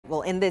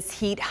Well, in this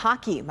heat,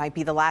 hockey might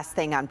be the last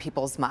thing on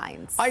people's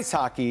minds. Ice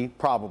hockey,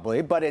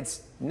 probably, but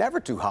it's never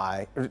too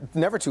hot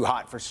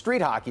for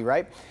street hockey,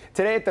 right?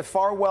 Today at the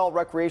Farwell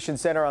Recreation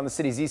Center on the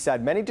city's east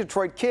side, many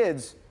Detroit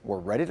kids were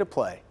ready to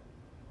play.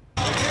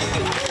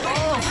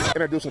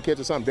 Introducing kids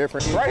to something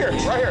different. Right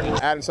here.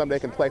 Adding something they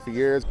can play for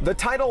years. The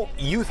title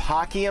Youth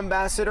Hockey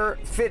Ambassador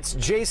fits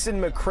Jason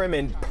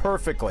McCrimmon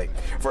perfectly.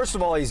 First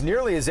of all, he's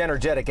nearly as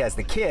energetic as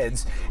the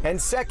kids. And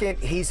second,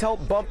 he's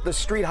helped bump the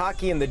street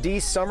hockey in the D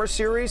Summer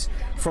Series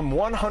from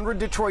 100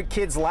 Detroit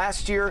kids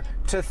last year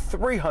to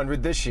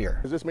 300 this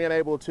year. Just being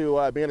able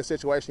to be in a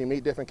situation, you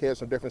meet different kids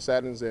from different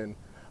settings and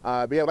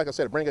be able, like I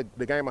said, to bring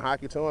the game of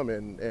hockey to them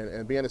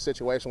and be in a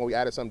situation where we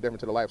added something different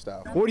to the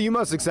lifestyle. What are you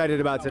most excited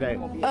about today?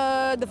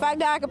 The fact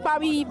that I could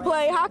probably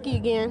play hockey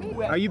again.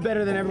 Are you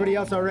better than everybody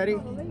else already?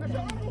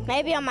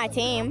 Maybe on my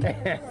team.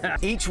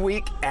 Each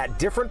week at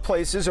different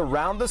places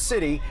around the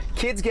city,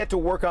 kids get to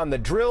work on the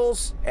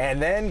drills and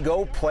then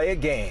go play a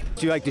game.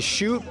 Do you like to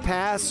shoot,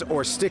 pass,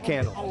 or stick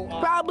handle?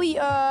 Probably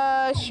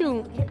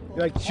shoot. You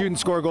like to shoot and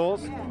score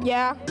goals?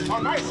 Yeah.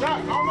 Oh, nice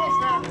shot.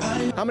 Almost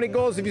there. How many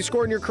goals have you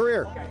scored in your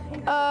career?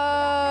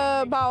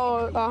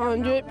 About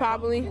 100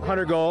 probably.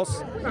 100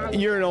 goals.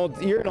 You're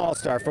an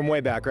all-star from way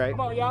back, right?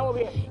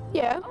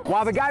 Yeah.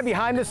 While the guy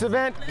behind this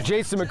event,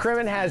 Jason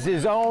McCrimmon, has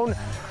his own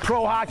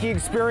pro hockey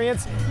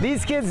experience,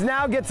 these kids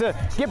now get to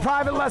get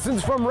private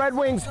lessons from Red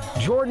Wings'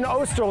 Jordan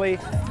Osterley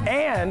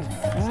and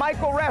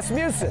Michael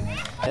Rasmussen.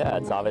 Yeah,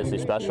 it's obviously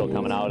special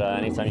coming out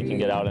anytime you can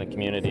get out in the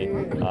community,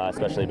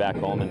 especially back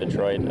home in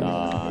Detroit.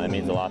 It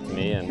means a lot to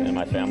me and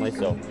my family,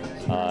 so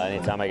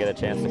anytime I get a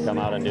chance to come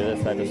out and do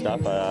this type of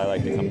stuff, I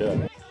like to come do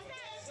it.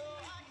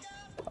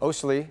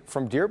 Osterley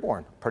from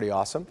Dearborn, pretty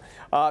awesome.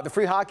 The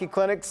free hockey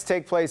clinics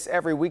take place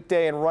every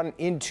weekday and run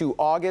into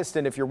August,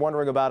 and if you're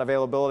wondering about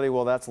availability,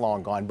 well, that's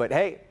long gone. But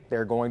hey,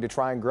 they're going to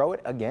try and grow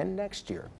it again next year.